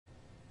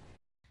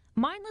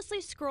Mindlessly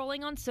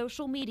scrolling on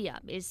social media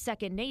is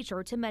second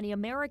nature to many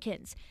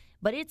Americans,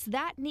 but it's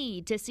that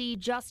need to see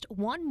just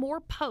one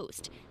more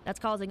post that's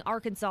causing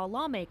Arkansas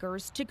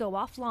lawmakers to go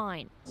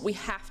offline. We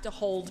have to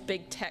hold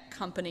big tech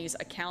companies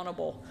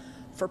accountable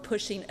for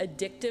pushing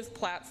addictive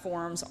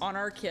platforms on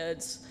our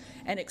kids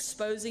and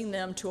exposing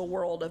them to a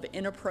world of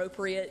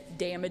inappropriate,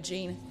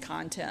 damaging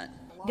content.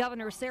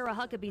 Governor Sarah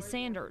Huckabee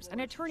Sanders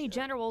and Attorney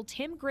General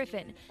Tim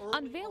Griffin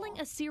unveiling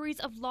a series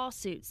of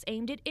lawsuits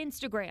aimed at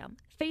Instagram,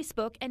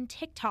 Facebook, and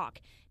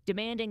TikTok,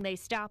 demanding they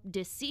stop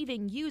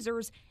deceiving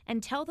users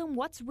and tell them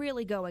what's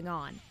really going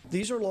on.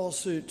 These are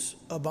lawsuits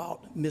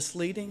about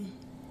misleading,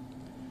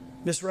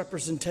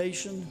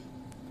 misrepresentation,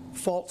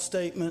 false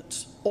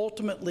statements,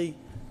 ultimately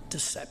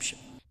deception.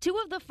 Two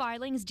of the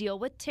filings deal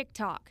with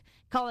TikTok,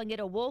 calling it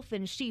a wolf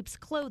in sheep's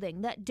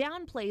clothing that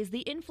downplays the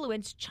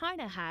influence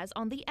China has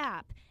on the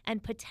app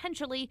and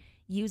potentially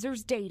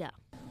users' data.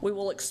 We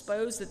will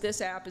expose that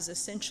this app is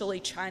essentially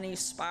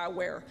Chinese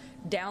spyware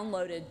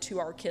downloaded to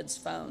our kids'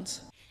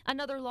 phones.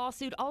 Another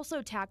lawsuit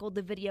also tackled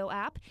the video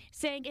app,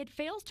 saying it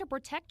fails to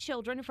protect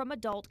children from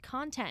adult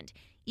content,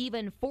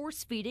 even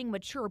force-feeding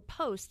mature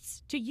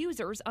posts to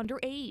users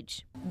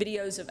underage.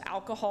 Videos of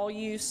alcohol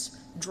use,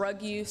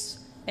 drug use,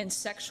 and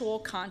sexual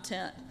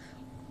content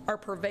are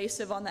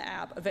pervasive on the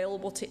app,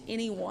 available to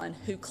anyone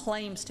who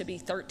claims to be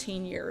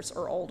 13 years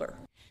or older.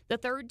 The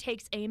third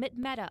takes aim at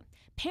Meta,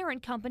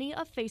 parent company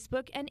of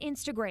Facebook and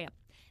Instagram.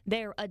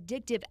 Their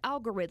addictive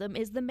algorithm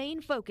is the main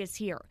focus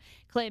here,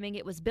 claiming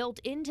it was built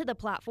into the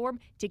platform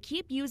to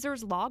keep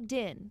users logged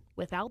in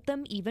without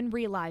them even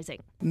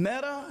realizing.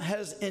 Meta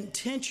has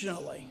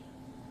intentionally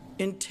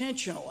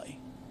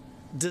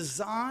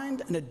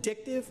designed an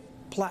addictive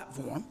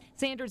platform.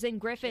 Sanders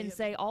and Griffin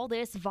say all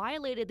this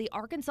violated the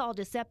Arkansas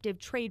Deceptive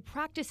Trade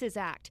Practices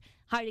Act,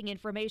 hiding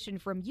information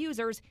from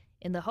users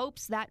in the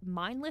hopes that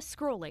mindless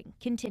scrolling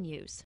continues.